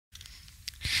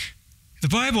The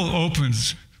Bible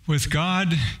opens with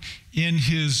God in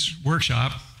his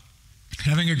workshop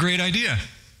having a great idea.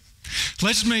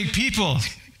 Let's make people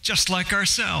just like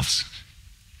ourselves.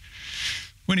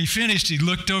 When he finished, he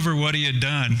looked over what he had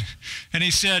done, and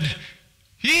he said,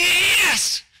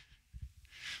 "Yes!"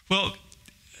 Well,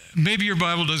 maybe your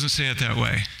Bible doesn't say it that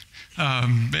way.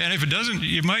 And if it doesn't,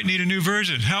 you might need a new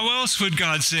version. How else would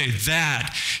God say,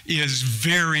 "That is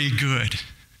very good"?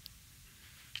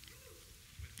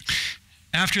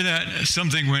 After that,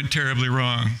 something went terribly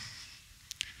wrong.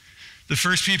 The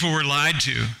first people were lied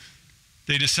to.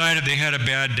 They decided they had a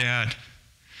bad dad.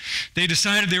 They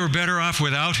decided they were better off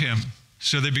without him,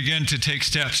 so they began to take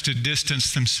steps to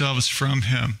distance themselves from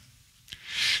him.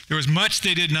 There was much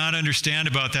they did not understand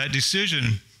about that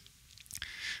decision.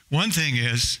 One thing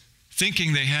is,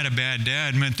 thinking they had a bad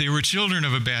dad meant they were children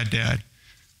of a bad dad,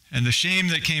 and the shame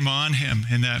that came on him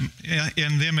in them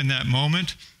in that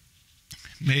moment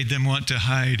made them want to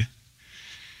hide.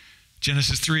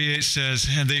 Genesis 3:8 says,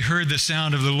 "And they heard the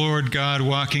sound of the Lord God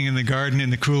walking in the garden in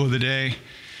the cool of the day,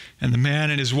 and the man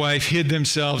and his wife hid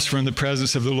themselves from the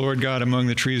presence of the Lord God among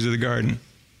the trees of the garden."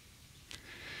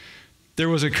 There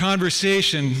was a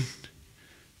conversation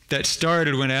that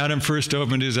started when Adam first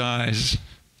opened his eyes.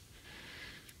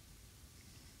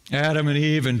 Adam and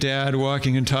Eve and Dad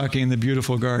walking and talking in the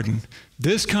beautiful garden.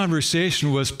 This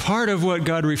conversation was part of what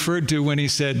God referred to when he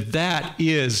said, "That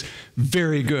is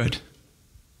very good."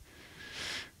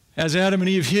 As Adam and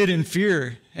Eve hid in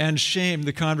fear and shame,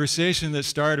 the conversation that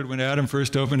started when Adam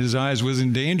first opened his eyes was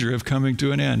in danger of coming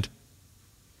to an end.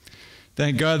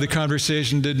 Thank God the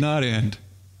conversation did not end.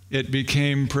 It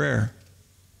became prayer.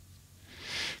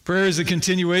 Prayer is a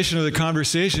continuation of the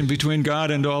conversation between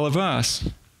God and all of us.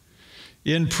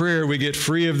 In prayer, we get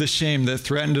free of the shame that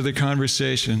threatened the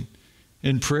conversation.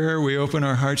 In prayer, we open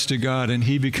our hearts to God, and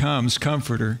he becomes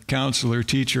comforter, counselor,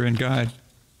 teacher, and guide.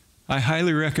 I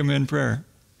highly recommend prayer.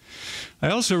 I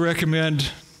also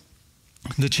recommend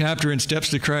the chapter in Steps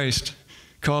to Christ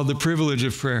called The Privilege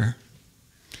of Prayer.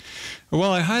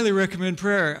 While I highly recommend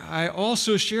prayer, I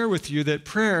also share with you that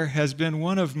prayer has been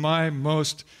one of my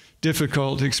most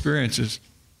difficult experiences.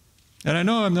 And I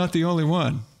know I'm not the only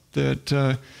one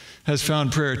that has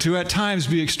found prayer to at times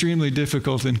be extremely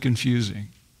difficult and confusing.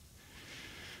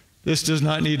 This does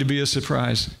not need to be a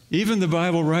surprise. Even the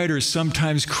Bible writers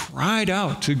sometimes cried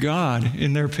out to God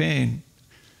in their pain.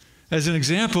 As an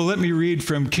example, let me read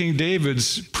from King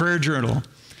David's prayer journal,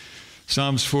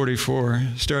 Psalms 44,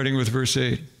 starting with verse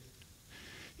 8.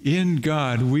 "In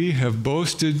God we have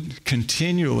boasted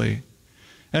continually,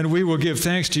 and we will give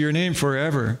thanks to your name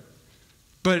forever.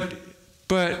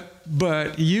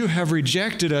 But you have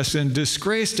rejected us and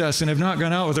disgraced us and have not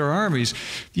gone out with our armies.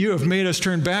 You have made us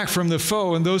turn back from the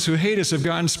foe, and those who hate us have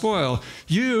gotten spoil.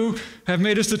 You have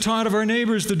made us the taunt of our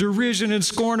neighbors, the derision and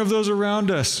scorn of those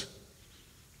around us.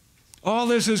 All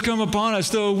this has come upon us,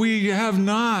 though we have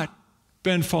not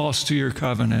been false to your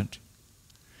covenant.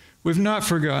 We've not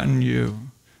forgotten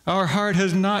you. Our heart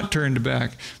has not turned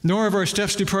back, nor have our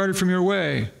steps departed from your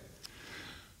way.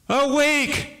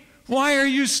 Awake! Why are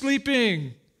you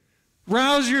sleeping?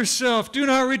 Rouse yourself. Do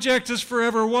not reject us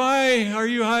forever. Why are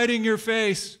you hiding your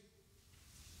face?"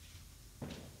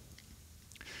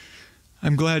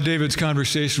 I'm glad David's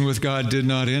conversation with God did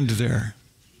not end there.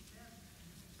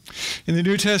 In the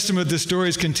New Testament, the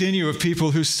stories continue of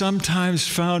people who sometimes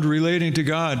found relating to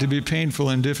God to be painful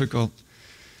and difficult.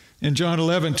 In John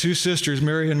 11, two sisters,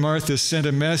 Mary and Martha, sent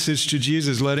a message to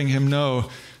Jesus letting him know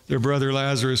their brother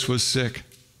Lazarus was sick.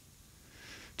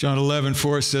 John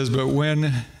 11:4 says, "But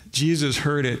when Jesus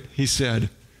heard it, he said,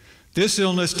 'This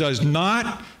illness does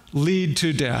not lead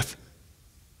to death.'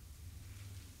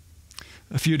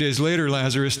 A few days later,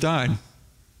 Lazarus died.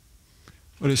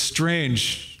 What a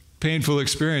strange, painful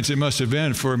experience it must have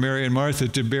been for Mary and Martha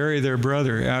to bury their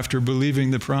brother after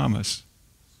believing the promise.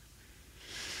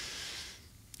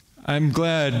 I'm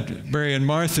glad Mary and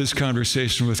Martha's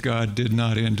conversation with God did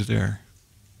not end there.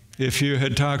 If you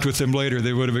had talked with them later,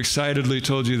 they would have excitedly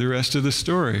told you the rest of the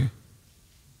story.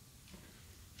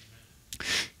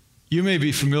 You may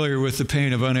be familiar with the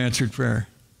pain of unanswered prayer.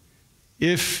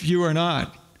 If you are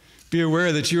not, be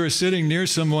aware that you are sitting near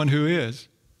someone who is.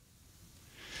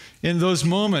 In those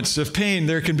moments of pain,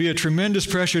 there can be a tremendous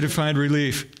pressure to find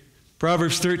relief.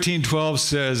 Proverbs 13:12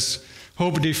 says,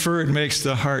 "Hope deferred makes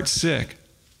the heart sick."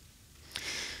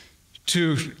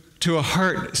 To a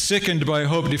heart sickened by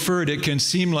hope deferred, it can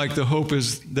seem like hope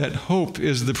is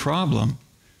the problem.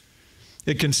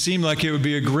 It can seem like it would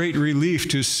be a great relief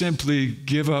to simply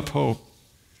give up hope.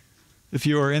 If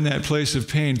you are in that place of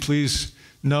pain, please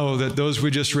know that those we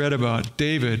just read about,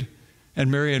 David and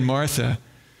Mary and Martha,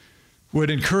 would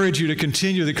encourage you to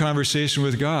continue the conversation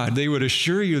with God. They would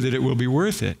assure you that it will be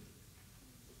worth it.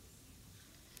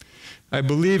 I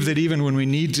believe that even when we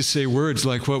need to say words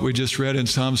like what we just read in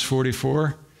Psalms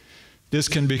 44, this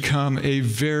can become a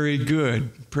very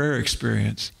good prayer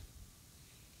experience.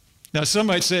 Now, some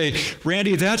might say,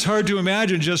 Randy, that's hard to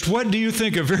imagine. Just what do you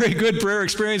think a very good prayer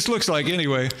experience looks like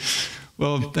anyway?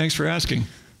 Well, thanks for asking.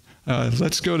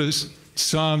 Let's go to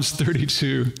Psalms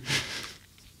 32.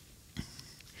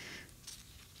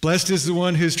 Blessed is the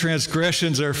one whose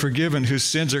transgressions are forgiven, whose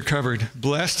sins are covered.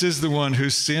 Blessed is the one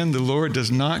whose sin the Lord does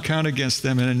not count against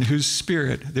them, and in whose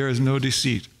spirit there is no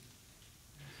deceit.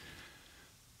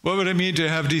 What would it mean to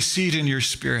have deceit in your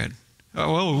spirit?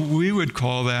 Well, we would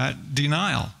call that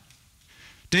denial.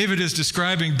 David is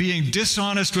describing being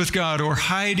dishonest with God or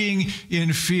hiding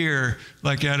in fear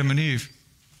like Adam and Eve.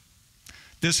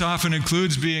 This often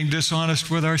includes being dishonest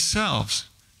with ourselves.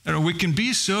 We can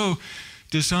be so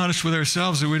dishonest with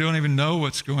ourselves that we don't even know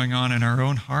what's going on in our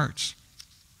own hearts.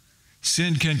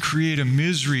 Sin can create a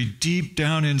misery deep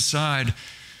down inside.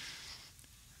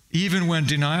 Even when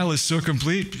denial is so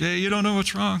complete, you don't know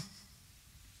what's wrong.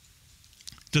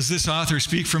 Does this author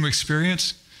speak from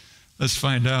experience? Let's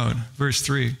find out. Verse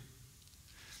 3.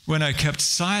 When I kept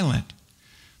silent,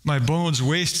 my bones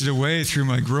wasted away through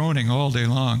my groaning all day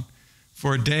long.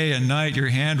 For day and night your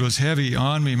hand was heavy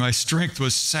on me. My strength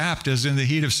was sapped as in the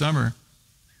heat of summer.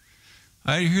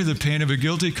 I hear the pain of a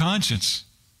guilty conscience.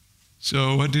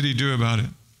 So what did he do about it?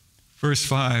 Verse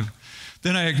 5.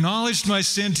 Then I acknowledged my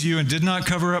sin to you and did not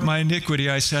cover up my iniquity.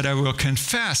 I said, I will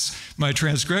confess my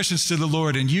transgressions to the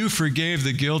Lord, and you forgave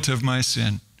the guilt of my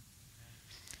sin.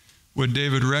 Would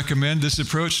David recommend this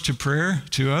approach to prayer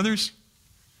to others?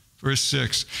 Verse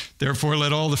 6. Therefore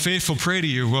let all the faithful pray to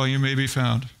you while you may be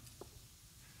found.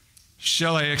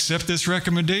 Shall I accept this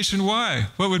recommendation? Why?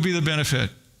 What would be the benefit?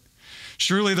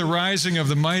 Surely the rising of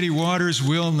the mighty waters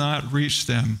will not reach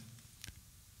them.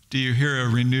 Do you hear a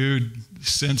renewed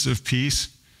sense of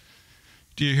peace?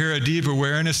 Do you hear a deep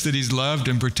awareness that he's loved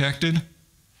and protected?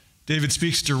 David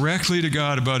speaks directly to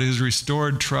God about his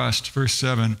restored trust. Verse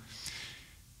 7.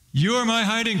 You are my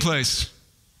hiding place.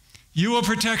 You will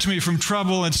protect me from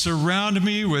trouble and surround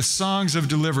me with songs of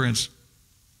deliverance.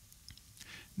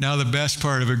 Now the best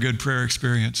part of a good prayer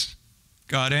experience.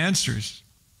 God answers.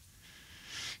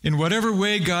 In whatever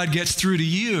way God gets through to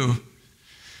you,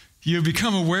 you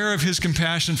become aware of his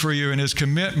compassion for you and his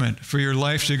commitment for your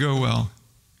life to go well.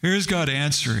 Here's God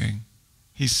answering.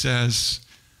 He says,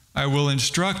 I will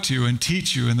instruct you and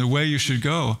teach you in the way you should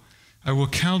go. I will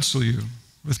counsel you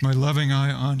with my loving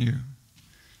eye on you.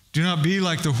 Do not be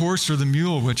like the horse or the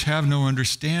mule, which have no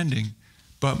understanding,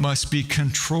 but must be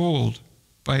controlled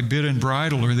by bit and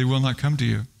bridle, or they will not come to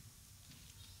you.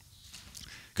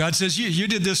 God says, you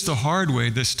did this the hard way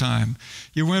this time.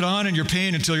 You went on in your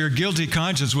pain until your guilty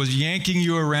conscience was yanking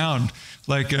you around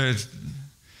like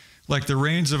the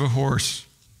reins of a horse.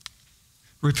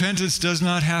 Repentance does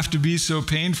not have to be so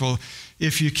painful.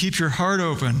 If you keep your heart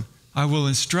open, I will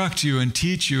instruct you and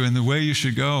teach you in the way you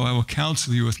should go. I will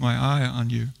counsel you with my eye on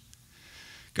you.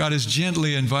 God is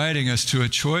gently inviting us to a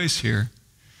choice here.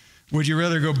 Would you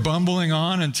rather go bumbling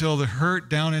on until the hurt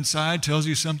down inside tells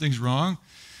you something's wrong?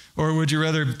 Or would you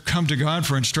rather come to God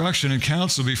for instruction and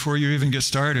counsel before you even get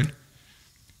started?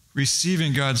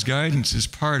 Receiving God's guidance is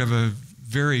part of a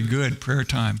very good prayer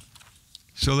time.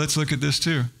 So let's look at this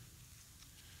too.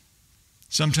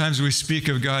 Sometimes we speak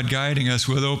of God guiding us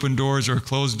with open doors or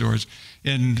closed doors.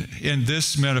 In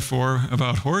this metaphor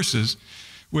about horses,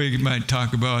 we might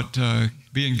talk about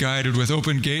being guided with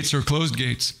open gates or closed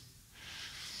gates.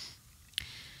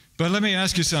 But let me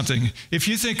ask you something. If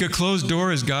you think a closed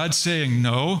door is God saying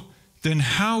no, then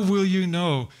how will you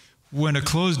know when a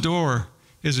closed door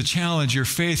is a challenge your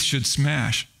faith should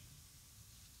smash?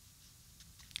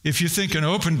 If you think an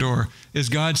open door is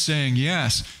God saying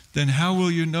yes, then how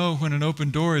will you know when an open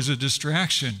door is a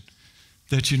distraction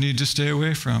that you need to stay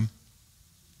away from?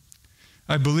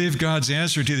 I believe God's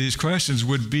answer to these questions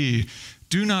would be,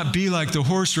 do not be like the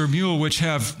horse or mule which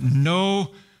have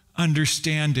no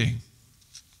understanding.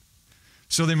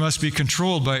 So they must be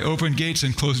controlled by open gates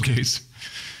and closed gates.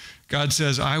 God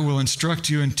says, I will instruct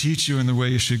you and teach you in the way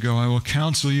you should go. I will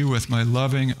counsel you with my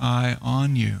loving eye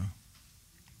on you.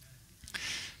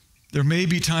 There may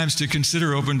be times to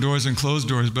consider open doors and closed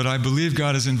doors, but I believe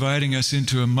God is inviting us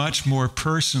into a much more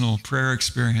personal prayer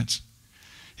experience.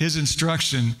 His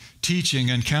instruction, teaching,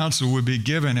 and counsel would be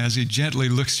given as he gently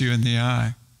looks you in the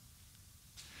eye.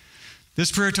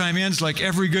 This prayer time ends like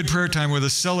every good prayer time with a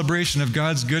celebration of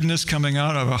God's goodness coming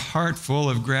out of a heart full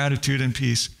of gratitude and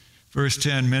peace. Verse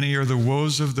 10, many are the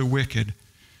woes of the wicked,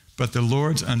 but the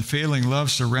Lord's unfailing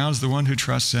love surrounds the one who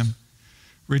trusts him.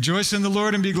 Rejoice in the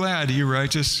Lord and be glad, you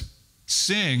righteous.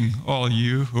 Sing, all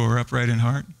you who are upright in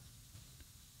heart.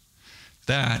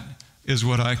 That is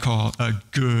what I call a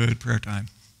good prayer time.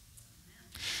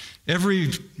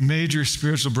 Every major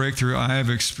spiritual breakthrough I have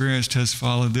experienced has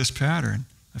followed this pattern.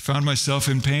 I found myself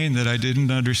in pain that I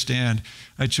didn't understand.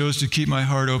 I chose to keep my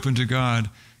heart open to God.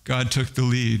 God took the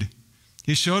lead.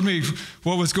 He showed me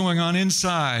what was going on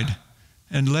inside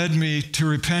and led me to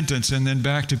repentance and then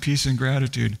back to peace and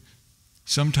gratitude.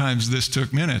 Sometimes this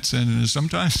took minutes, and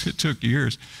sometimes it took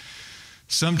years.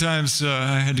 Sometimes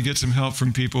I had to get some help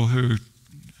from people who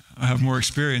have more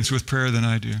experience with prayer than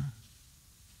I do.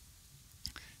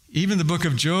 Even the book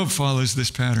of Job follows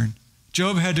this pattern.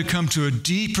 Job had to come to a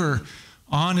deeper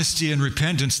honesty and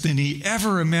repentance than he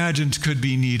ever imagined could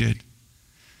be needed.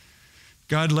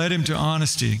 God led him to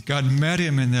honesty. God met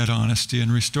him in that honesty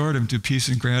and restored him to peace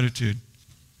and gratitude.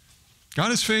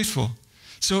 God is faithful.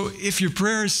 So if your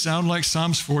prayers sound like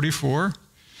Psalms 44,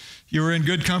 you are in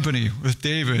good company with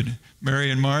David,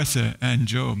 Mary and Martha, and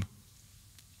Job.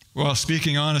 While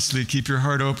speaking honestly, keep your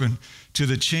heart open to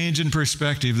the change in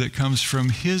perspective that comes from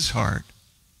his heart.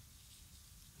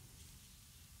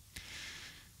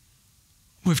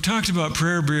 We've talked about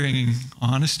prayer bringing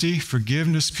honesty,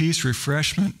 forgiveness, peace,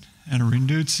 refreshment, and a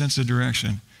renewed sense of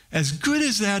direction. As good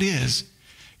as that is,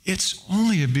 it's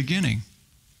only a beginning.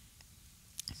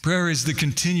 Prayer is the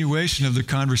continuation of the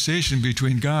conversation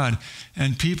between God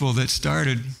and people that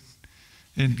started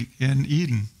in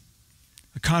Eden.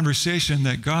 A conversation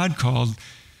that God called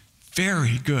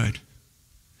very good.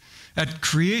 At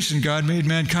creation, God made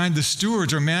mankind the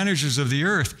stewards or managers of the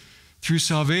earth. Through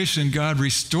salvation, God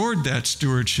restored that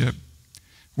stewardship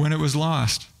when it was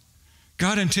lost.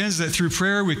 God intends that through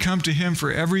prayer we come to him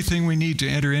for everything we need to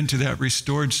enter into that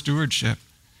restored stewardship.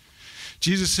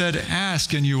 Jesus said,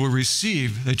 "Ask and you will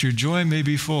receive, that your joy may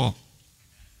be full."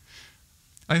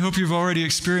 I hope you've already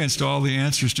experienced all the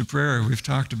answers to prayer we've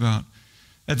talked about.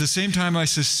 At the same time, I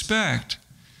suspect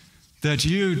that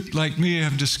you, like me,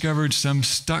 have discovered some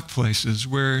stuck places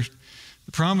where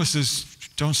the promises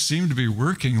don't seem to be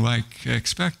working like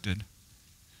expected.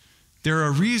 There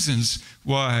are reasons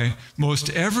why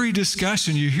most every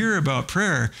discussion you hear about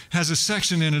prayer has a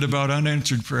section in it about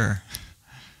unanswered prayer.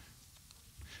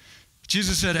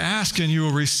 Jesus said, "Ask and you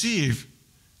will receive."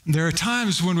 There are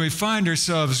times when we find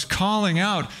ourselves calling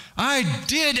out, "I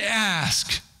did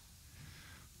ask.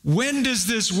 When does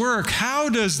this work? How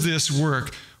does this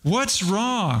work? What's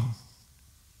wrong?"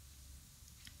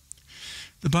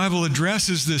 The Bible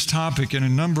addresses this topic in a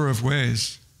number of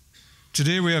ways.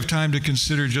 Today we have time to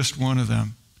consider just one of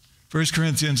them. 1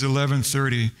 Corinthians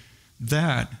 11:30,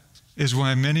 "That is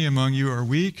why many among you are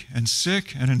weak and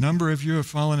sick, and a number of you have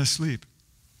fallen asleep."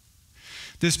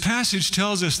 This passage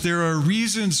tells us there are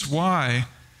reasons why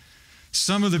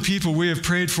some of the people we have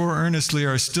prayed for earnestly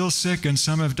are still sick and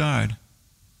some have died.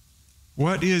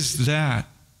 What is that?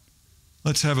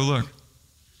 Let's have a look.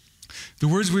 The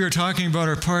words we are talking about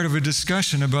are part of a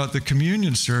discussion about the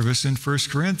communion service in 1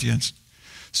 Corinthians.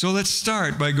 So let's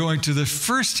start by going to the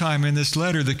first time in this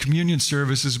letter the communion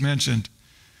service is mentioned.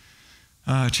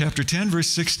 Chapter 10, verse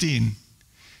 16.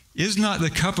 "Is not the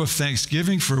cup of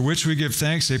thanksgiving for which we give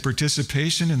thanks a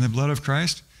participation in the blood of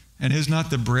Christ? And is not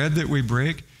the bread that we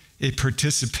break a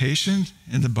participation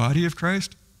in the body of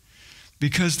Christ?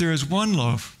 Because there is one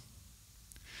loaf.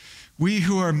 We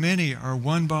who are many are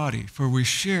one body, for we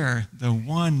share the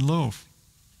one loaf."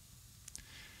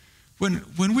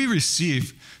 When we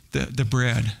receive the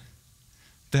bread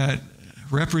that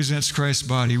represents Christ's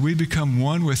body, we become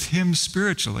one with him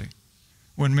spiritually.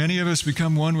 When many of us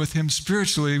become one with him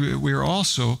spiritually, we are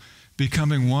also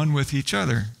becoming one with each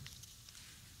other.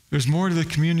 There's more to the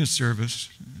communion service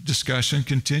discussion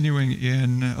continuing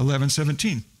in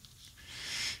 11:17.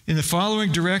 "In the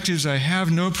following directives, I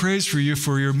have no praise for you,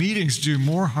 for your meetings do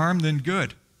more harm than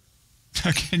good."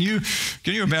 Can you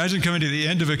imagine coming to the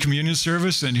end of a communion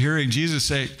service and hearing Jesus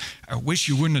say, "I wish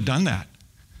you wouldn't have done that"?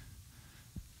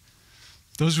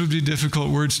 Those would be difficult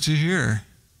words to hear.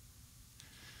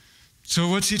 So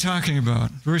what's he talking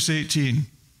about? Verse 18.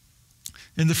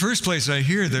 "In the first place, I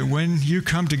hear that when you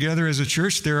come together as a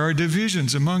church, there are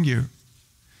divisions among you.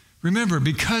 Remember,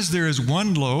 because there is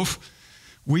one loaf,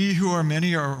 we who are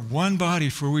many are one body,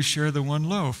 for we share the one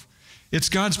loaf." It's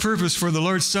God's purpose for the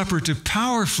Lord's Supper to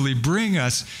powerfully bring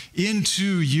us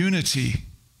into unity.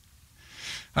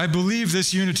 I believe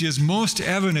this unity is most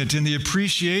evident in the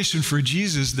appreciation for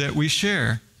Jesus that we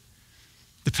share.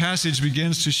 The passage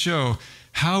begins to show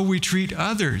how we treat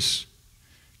others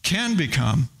can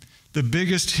become the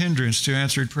biggest hindrance to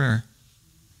answered prayer.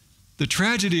 The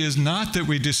tragedy is not that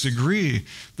we disagree.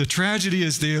 The tragedy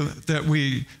is that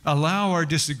we allow our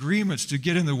disagreements to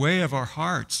get in the way of our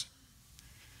hearts.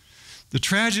 The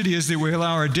tragedy is that we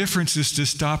allow our differences to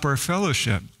stop our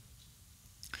fellowship.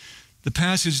 The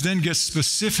passage then gets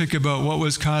specific about what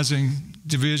was causing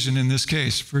division in this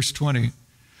case. Verse 20.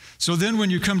 So then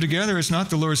when you come together, it's not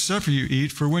the Lord's Supper you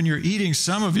eat, for when you're eating,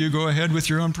 some of you go ahead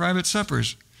with your own private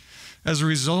suppers. As a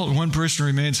result, one person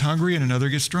remains hungry and another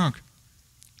gets drunk.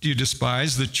 Do you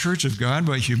despise the church of God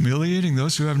by humiliating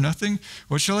those who have nothing?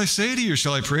 What shall I say to you?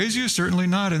 Shall I praise you? Certainly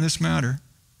not in this matter.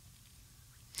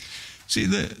 See,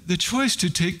 the choice to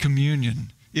take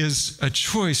communion is a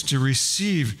choice to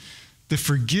receive the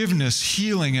forgiveness,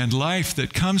 healing, and life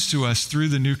that comes to us through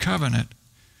the new covenant.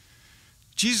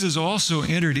 Jesus also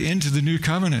entered into the new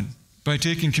covenant by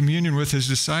taking communion with his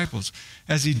disciples.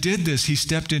 As he did this, he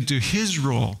stepped into his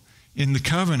role in the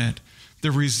covenant. The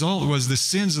result was the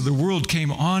sins of the world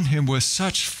came on him with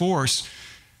such force,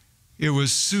 it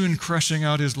was soon crushing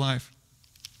out his life.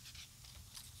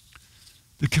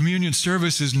 The communion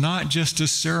service is not just a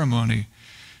ceremony.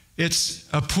 It's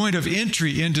a point of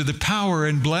entry into the power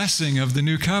and blessing of the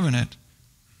new covenant.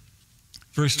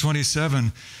 Verse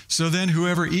 27, so then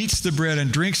whoever eats the bread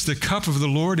and drinks the cup of the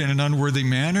Lord in an unworthy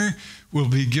manner will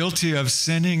be guilty of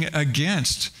sinning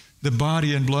against the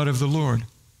body and blood of the Lord.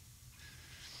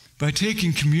 By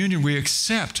taking communion, we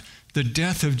accept the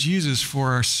death of Jesus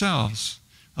for ourselves,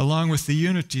 along with the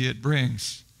unity it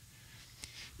brings.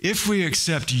 If we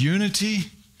accept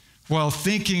unity while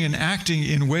thinking and acting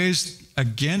in ways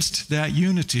against that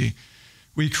unity,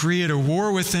 we create a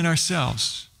war within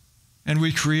ourselves, and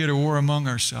we create a war among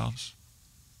ourselves.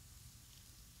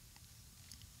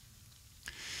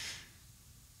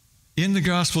 In the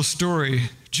gospel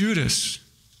story, Judas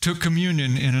took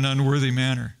communion in an unworthy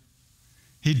manner.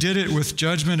 He did it with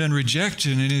judgment and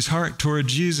rejection in his heart toward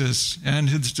Jesus and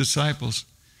his disciples.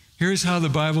 Here's how the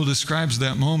Bible describes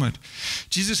that moment.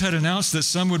 Jesus had announced that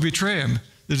some would betray him.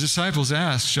 The disciples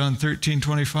asked, John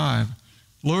 13:25,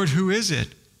 Lord, who is it?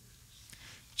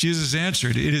 Jesus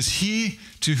answered, it is he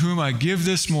to whom I give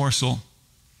this morsel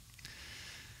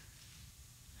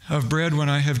of bread when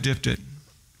I have dipped it.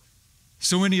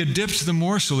 So when he had dipped the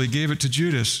morsel, he gave it to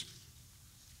Judas.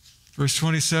 Verse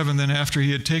 27, then after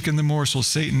he had taken the morsel,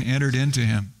 Satan entered into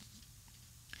him.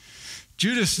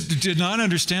 Judas did not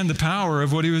understand the power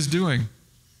of what he was doing.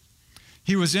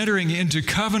 He was entering into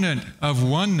covenant of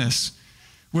oneness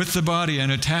with the body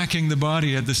and attacking the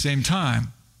body at the same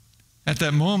time. At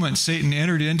that moment, Satan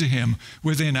entered into him.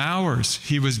 Within hours,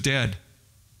 he was dead.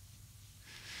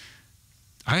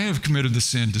 I have committed the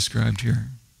sin described here.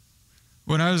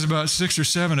 When I was about 6 or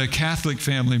 7, a Catholic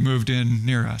family moved in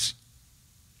near us.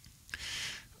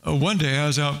 One day I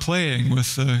was out playing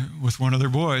with one of their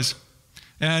boys,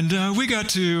 and we got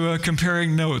to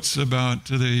comparing notes about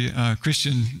the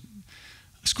Christian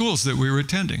schools that we were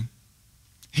attending.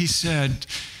 He said,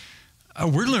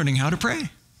 we're learning how to pray.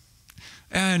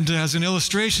 And as an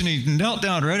illustration, he knelt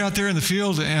down right out there in the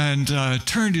field and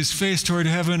turned his face toward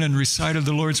heaven and recited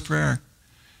the Lord's Prayer.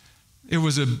 It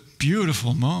was a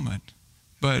beautiful moment,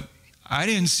 but I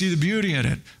didn't see the beauty in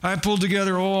it. I pulled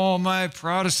together all my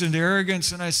Protestant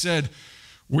arrogance and I said,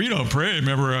 we don't pray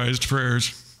memorized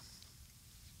prayers.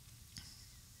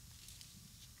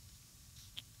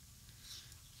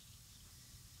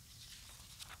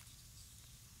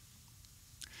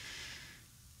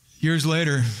 Years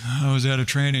later, I was at a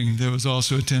training that was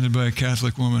also attended by a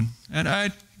Catholic woman, and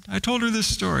I told her this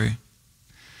story.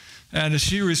 And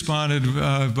she responded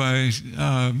by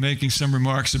making some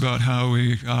remarks about how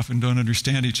we often don't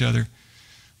understand each other.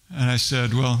 And I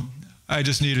said, well, I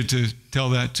just needed to tell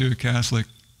that to a Catholic.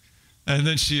 And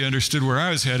then she understood where I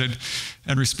was headed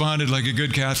and responded like a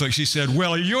good Catholic. She said,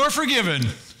 well, you're forgiven.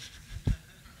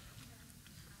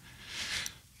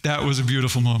 That was a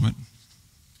beautiful moment.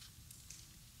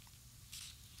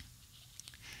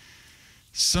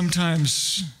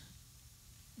 Sometimes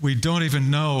we don't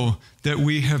even know that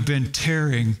we have been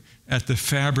tearing at the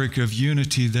fabric of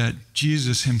unity that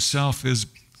Jesus himself is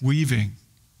weaving.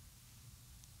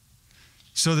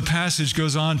 So the passage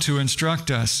goes on to instruct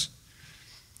us.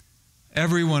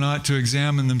 Everyone ought to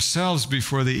examine themselves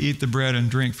before they eat the bread and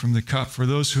drink from the cup. For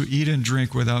those who eat and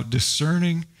drink without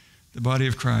discerning the body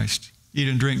of Christ, eat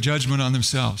and drink judgment on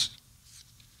themselves.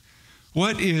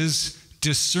 What is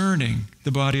discerning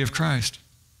the body of Christ?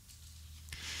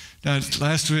 Now,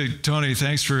 last week, Tony,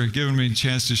 thanks for giving me a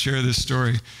chance to share this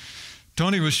story.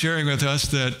 Tony was sharing with us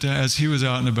that as he was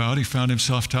out and about, he found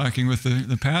himself talking with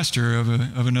the pastor of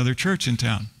another church in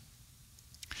town.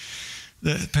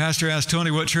 The pastor asked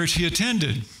Tony what church he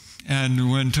attended.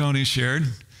 And when Tony shared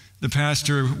The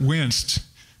pastor winced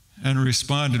and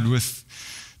responded with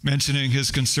mentioning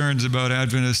his concerns about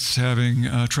Adventists having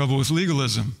trouble with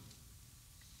legalism.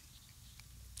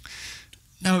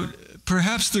 Now,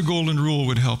 perhaps the golden rule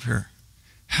would help here.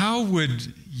 How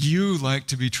would you like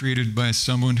to be treated by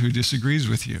someone who disagrees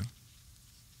with you?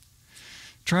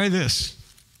 Try this.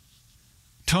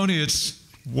 Tony, it's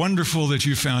wonderful that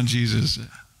you found Jesus.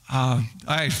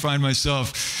 I find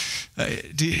myself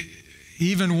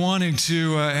even wanting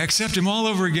to accept him all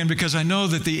over again because I know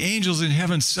that the angels in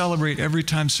heaven celebrate every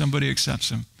time somebody accepts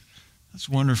him. That's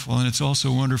wonderful, and it's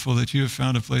also wonderful that you have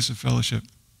found a place of fellowship.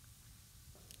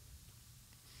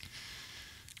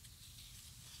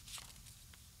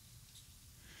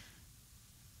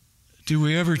 Do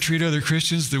we ever treat other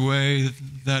Christians the way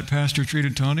that pastor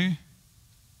treated Tony?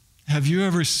 Have you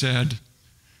ever said,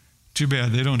 too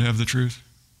bad they don't have the truth?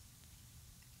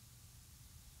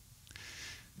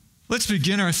 Let's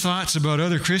begin our thoughts about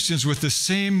other Christians with the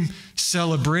same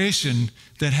celebration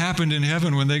that happened in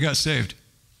heaven when they got saved.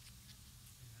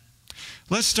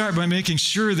 Let's start by making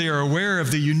sure they are aware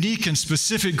of the unique and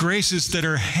specific graces that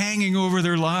are hanging over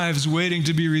their lives waiting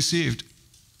to be received.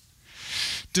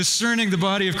 Discerning the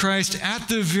body of Christ at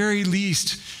the very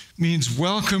least means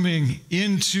welcoming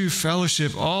into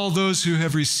fellowship all those who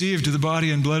have received the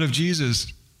body and blood of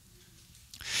Jesus.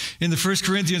 In the 1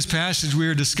 Corinthians passage we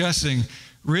were discussing,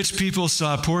 rich people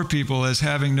saw poor people as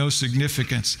having no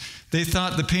significance. They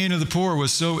thought the pain of the poor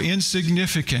was so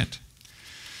insignificant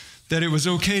that it was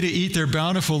okay to eat their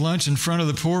bountiful lunch in front of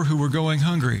the poor who were going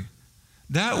hungry.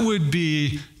 That would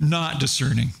be not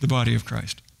discerning the body of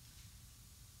Christ.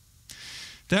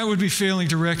 That would be failing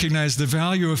to recognize the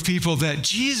value of people that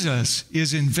Jesus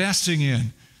is investing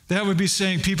in. That would be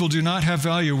saying people do not have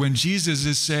value when Jesus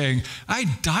is saying, I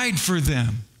died for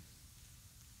them.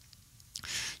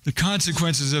 The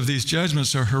consequences of these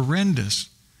judgments are horrendous.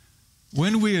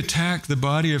 When we attack the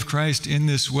body of Christ in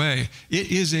this way,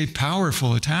 it is a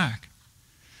powerful attack.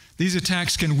 These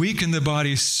attacks can weaken the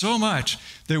body so much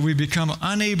that we become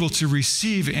unable to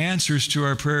receive answers to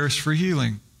our prayers for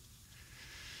healing.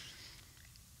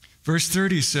 Verse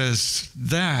 30 says,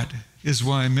 that is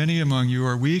why many among you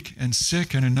are weak and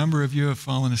sick, and a number of you have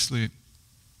fallen asleep.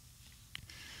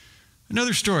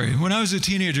 Another story. When I was a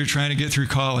teenager trying to get through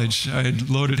college, I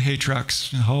had loaded hay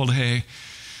trucks and hauled hay.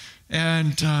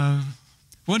 And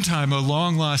one time, a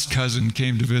long-lost cousin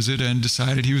came to visit and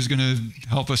decided he was going to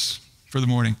help us for the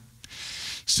morning.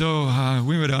 So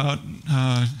we went out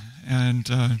and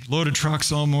loaded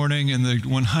trucks all morning in the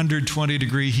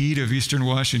 120-degree heat of eastern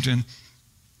Washington.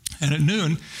 And at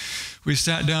noon, we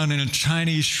sat down in a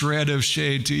tiny shred of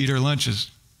shade to eat our lunches.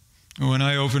 And when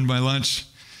I opened my lunch,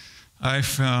 I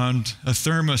found a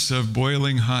thermos of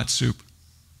boiling hot soup.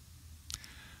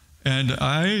 And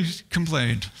I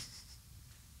complained.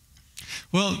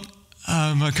 Well,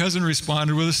 my cousin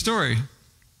responded with a story.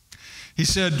 He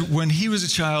said when he was a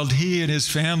child, he and his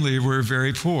family were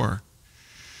very poor.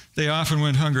 They often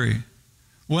went hungry.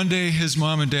 One day, his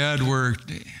mom and dad were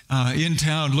in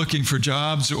town looking for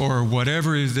jobs or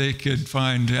whatever they could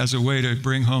find as a way to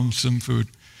bring home some food.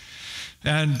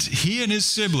 And he and his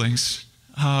siblings,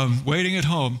 waiting at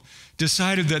home,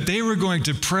 decided that they were going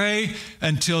to pray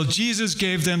until Jesus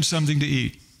gave them something to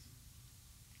eat.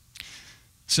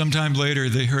 Sometime later,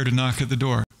 they heard a knock at the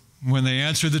door. When they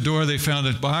answered the door, they found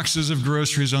that boxes of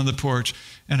groceries on the porch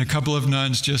and a couple of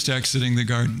nuns just exiting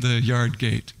the yard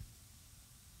gate.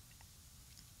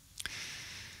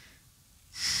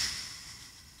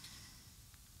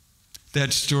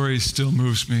 That story still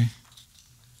moves me.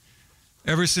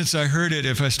 Ever since I heard it,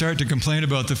 if I start to complain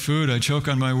about the food, I choke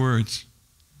on my words.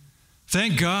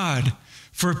 Thank God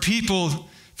for people,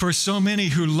 for so many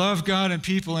who love God and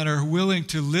people and are willing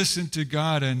to listen to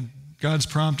God and God's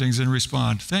promptings and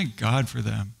respond. Thank God for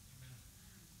them.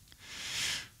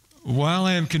 While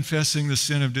I am confessing the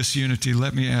sin of disunity,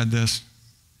 let me add this.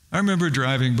 I remember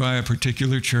driving by a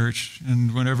particular church,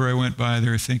 and whenever I went by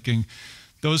there thinking,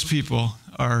 those people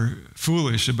are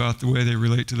foolish about the way they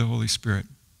relate to the Holy Spirit.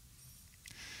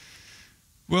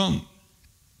 Well,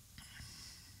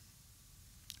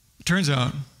 it turns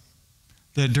out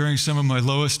that during some of my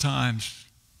lowest times,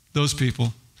 those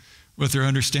people, with their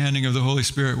understanding of the Holy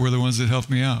Spirit, were the ones that helped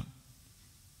me out.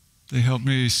 They helped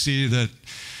me see that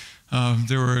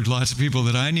there were lots of people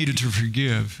that I needed to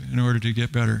forgive in order to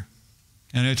get better.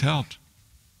 And it helped.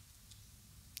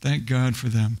 Thank God for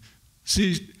them.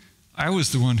 See, I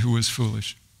was the one who was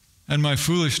foolish, and my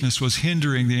foolishness was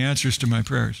hindering the answers to my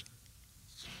prayers.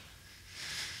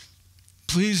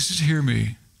 Please hear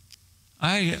me.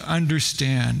 I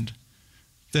understand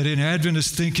that in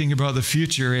Adventist thinking about the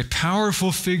future, a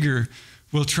powerful figure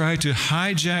will try to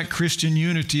hijack Christian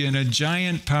unity in a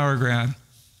giant power grab.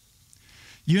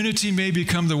 Unity may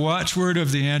become the watchword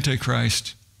of the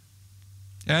Antichrist.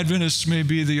 Adventists may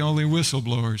be the only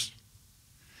whistleblowers.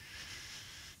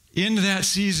 In that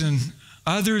season,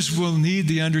 others will need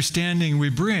the understanding we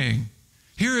bring.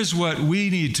 Here is what we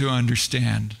need to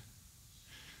understand.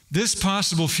 This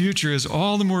possible future is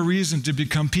all the more reason to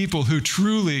become people who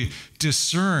truly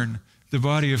discern the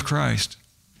body of Christ.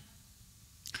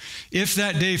 If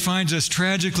that day finds us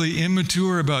tragically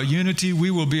immature about unity,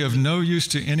 we will be of no use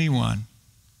to anyone.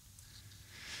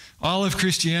 All of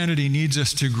Christianity needs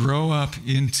us to grow up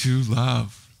into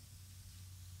love.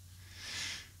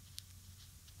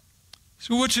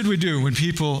 So what should we do when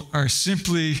people are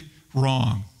simply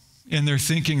wrong in their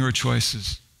thinking or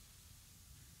choices?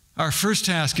 Our first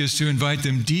task is to invite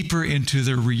them deeper into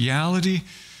the reality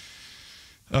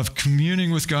of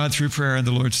communing with God through prayer and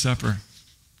the Lord's Supper.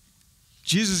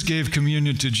 Jesus gave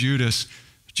communion to Judas.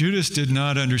 Judas did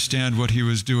not understand what he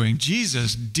was doing.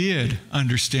 Jesus did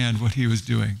understand what he was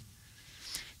doing.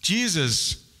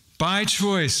 Jesus, by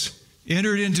choice,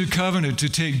 entered into covenant to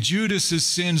take Judas's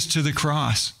sins to the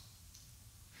cross.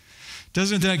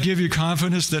 Doesn't that give you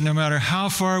confidence that no matter how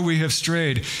far we have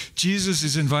strayed, Jesus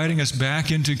is inviting us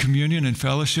back into communion and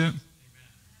fellowship?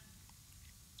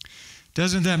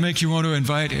 Doesn't that make you want to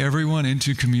invite everyone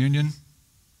into communion?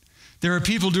 There are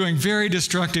people doing very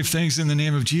destructive things in the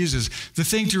name of Jesus. The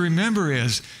thing to remember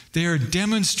is they are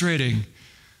demonstrating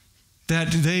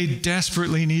that they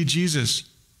desperately need Jesus.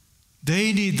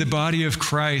 They need the body of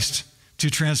Christ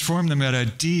to transform them at a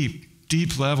deep,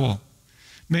 deep level.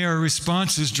 May our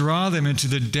responses draw them into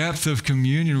the depth of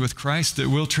communion with Christ that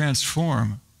will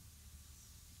transform.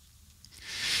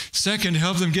 Second,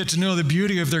 help them get to know the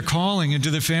beauty of their calling into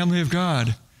the family of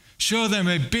God. Show them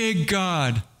a big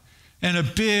God and a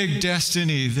big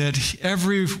destiny, that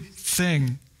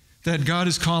everything that God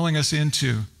is calling us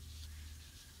into,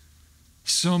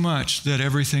 so much that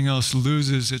everything else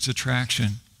loses its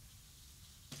attraction.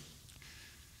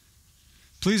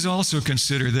 Please also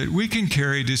consider that we can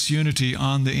carry disunity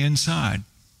on the inside.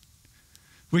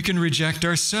 We can reject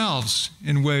ourselves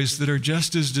in ways that are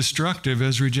just as destructive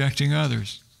as rejecting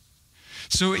others.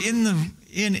 So in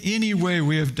any way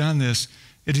we have done this,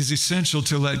 it is essential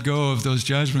to let go of those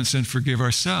judgments and forgive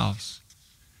ourselves.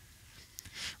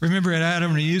 Remember,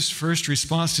 Adam and Eve's first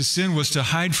response to sin was to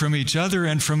hide from each other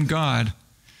and from God.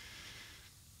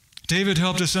 David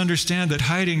helped us understand that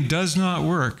hiding does not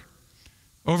work.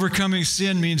 Overcoming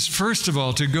sin means, first of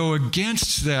all, to go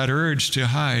against that urge to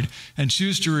hide and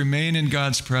choose to remain in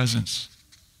God's presence.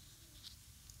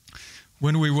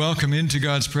 When we welcome into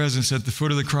God's presence at the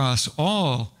foot of the cross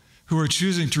all who are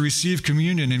choosing to receive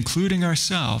communion, including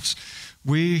ourselves,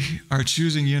 we are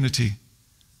choosing unity.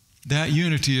 That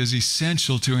unity is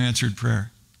essential to answered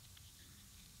prayer.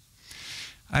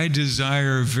 I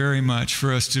desire very much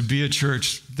for us to be a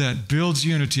church that builds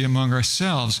unity among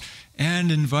ourselves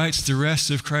and invites the rest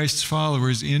of Christ's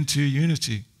followers into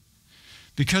unity.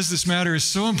 Because this matter is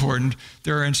so important,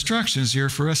 there are instructions here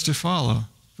for us to follow.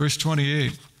 Verse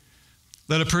 28,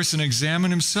 let a person examine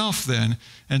himself then,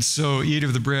 and so eat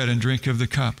of the bread and drink of the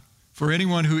cup. For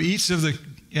anyone who eats of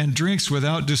and drinks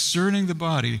without discerning the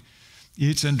body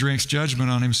eats and drinks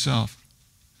judgment on himself.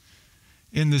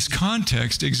 In this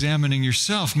context, examining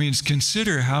yourself means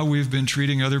consider how we've been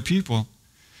treating other people.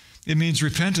 It means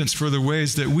repentance for the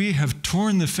ways that we have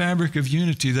torn the fabric of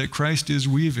unity that Christ is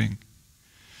weaving.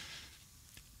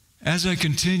 As I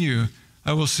continue,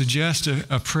 I will suggest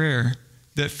a prayer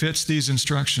that fits these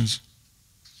instructions.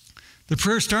 The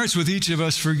prayer starts with each of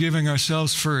us forgiving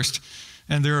ourselves first,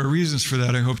 and there are reasons for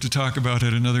that I hope to talk about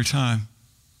at another time.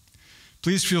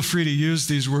 Please feel free to use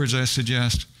these words I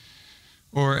suggest,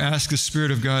 or ask the Spirit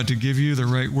of God to give you the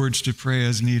right words to pray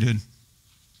as needed.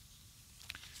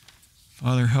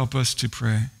 Father, help us to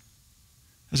pray.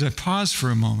 As I pause for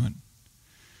a moment,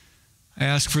 I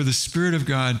ask for the Spirit of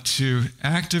God to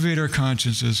activate our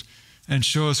consciences and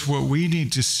show us what we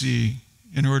need to see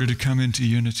in order to come into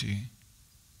unity.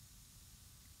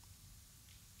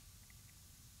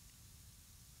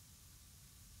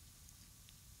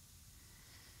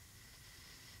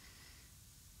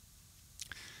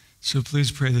 So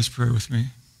please pray this prayer with me.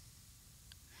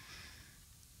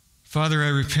 Father, I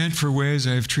repent for ways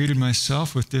I have treated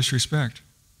myself with disrespect.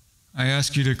 I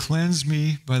ask you to cleanse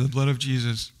me by the blood of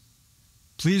Jesus.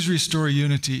 Please restore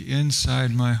unity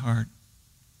inside my heart.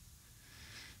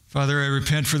 Father, I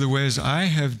repent for the ways I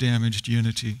have damaged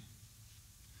unity.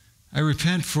 I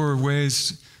repent for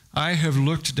ways I have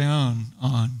looked down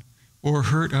on or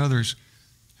hurt others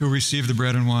who receive the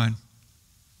bread and wine.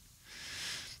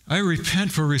 I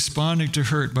repent for responding to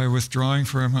hurt by withdrawing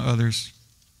from others.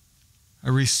 I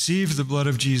receive the blood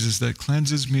of Jesus that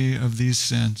cleanses me of these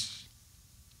sins.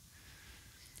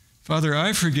 Father,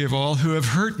 I forgive all who have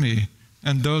hurt me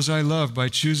and those I love by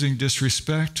choosing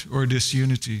disrespect or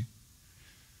disunity.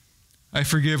 I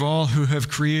forgive all who have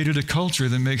created a culture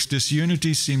that makes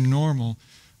disunity seem normal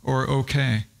or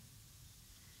okay.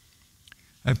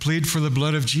 I plead for the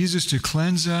blood of Jesus to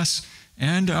cleanse us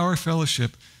and our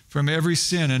fellowship from every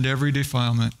sin and every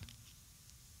defilement.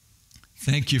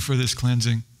 Thank you for this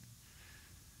cleansing.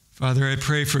 Father, I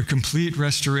pray for complete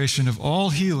restoration of all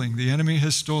healing the enemy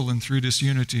has stolen through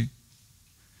disunity.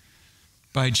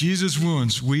 By Jesus'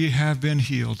 wounds, we have been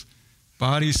healed,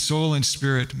 body, soul, and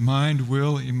spirit, mind,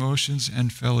 will, emotions,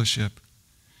 and fellowship.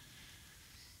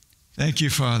 Thank you,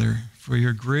 Father, for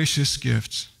your gracious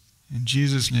gifts. In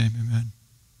Jesus' name, amen.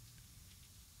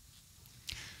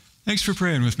 Thanks for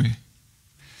praying with me.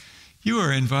 You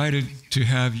are invited to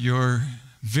have your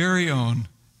very own,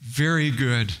 very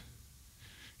good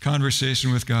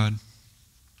conversation with God.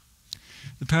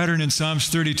 The pattern in Psalms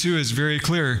 32 is very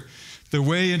clear. The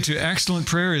way into excellent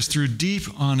prayer is through deep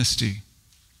honesty.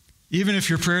 Even if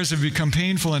your prayers have become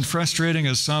painful and frustrating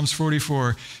as Psalms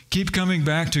 44, keep coming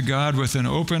back to God with an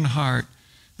open heart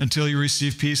until you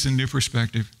receive peace and new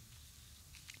perspective.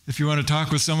 If you want to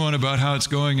talk with someone about how it's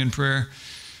going in prayer,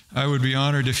 I would be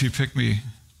honored if you pick me.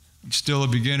 I'm still a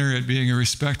beginner at being a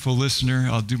respectful listener.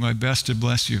 I'll do my best to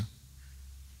bless you.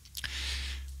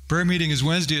 Prayer meeting is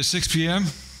Wednesday at 6 p.m.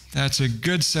 That's a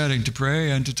good setting to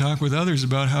pray and to talk with others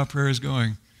about how prayer is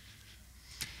going.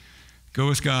 Go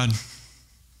with God.